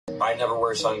I never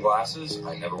wear sunglasses.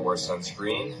 I never wear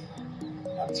sunscreen.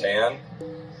 I'm tan.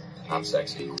 I'm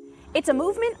sexy. It's a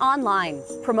movement online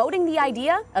promoting the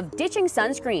idea of ditching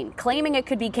sunscreen, claiming it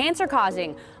could be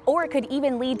cancer-causing, or it could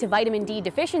even lead to vitamin D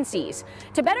deficiencies.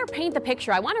 To better paint the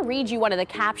picture, I want to read you one of the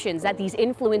captions that these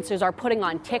influencers are putting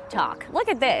on TikTok. Look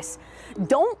at this.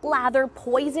 Don't lather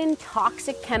poison,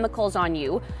 toxic chemicals on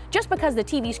you just because the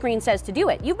TV screen says to do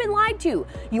it. You've been lied to.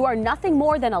 You are nothing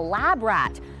more than a lab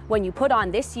rat when you put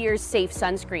on this year's safe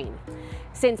sunscreen.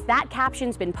 Since that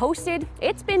caption's been posted,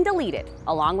 it's been deleted,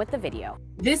 along with the video.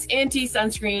 This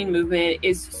anti-sunscreen movement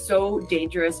is so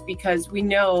dangerous because we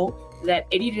know that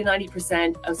 80 to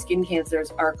 90% of skin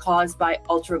cancers are caused by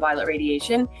ultraviolet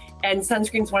radiation, and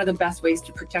sunscreen is one of the best ways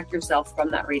to protect yourself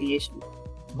from that radiation.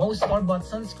 Most store-bought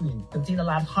sunscreen contain a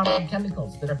lot of harmful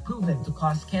chemicals that are proven to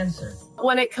cause cancer.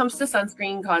 When it comes to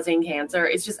sunscreen causing cancer,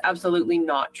 it's just absolutely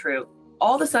not true.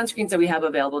 All the sunscreens that we have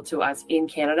available to us in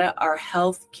Canada are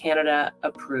Health Canada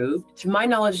approved. To my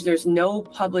knowledge, there's no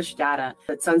published data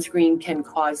that sunscreen can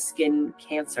cause skin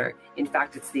cancer. In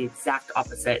fact, it's the exact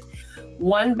opposite.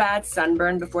 One bad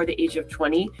sunburn before the age of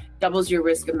 20 doubles your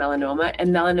risk of melanoma, and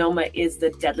melanoma is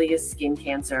the deadliest skin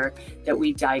cancer that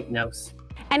we diagnose.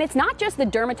 And it's not just the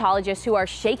dermatologists who are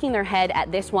shaking their head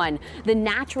at this one. The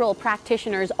natural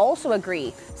practitioners also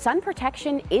agree sun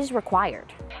protection is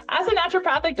required. As a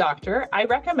naturopathic doctor, I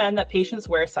recommend that patients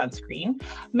wear sunscreen.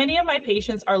 Many of my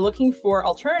patients are looking for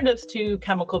alternatives to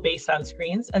chemical-based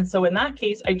sunscreens, and so in that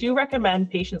case, I do recommend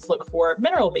patients look for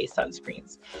mineral-based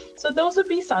sunscreens. So those would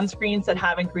be sunscreens that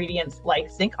have ingredients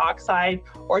like zinc oxide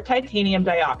or titanium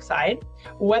dioxide.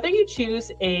 Whether you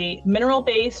choose a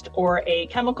mineral-based or a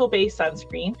chemical-based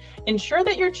sunscreen, ensure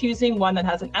that you're choosing one that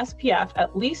has an SPF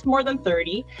at least more than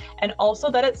 30, and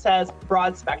also that it says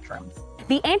broad spectrum.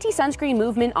 The anti-sunscreen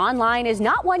movement online is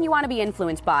not one you want to be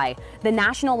influenced by. The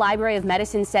National Library of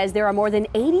Medicine says there are more than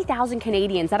 80,000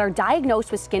 Canadians that are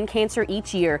diagnosed with skin cancer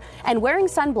each year, and wearing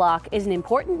sunblock is an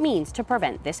important means to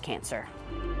prevent this cancer.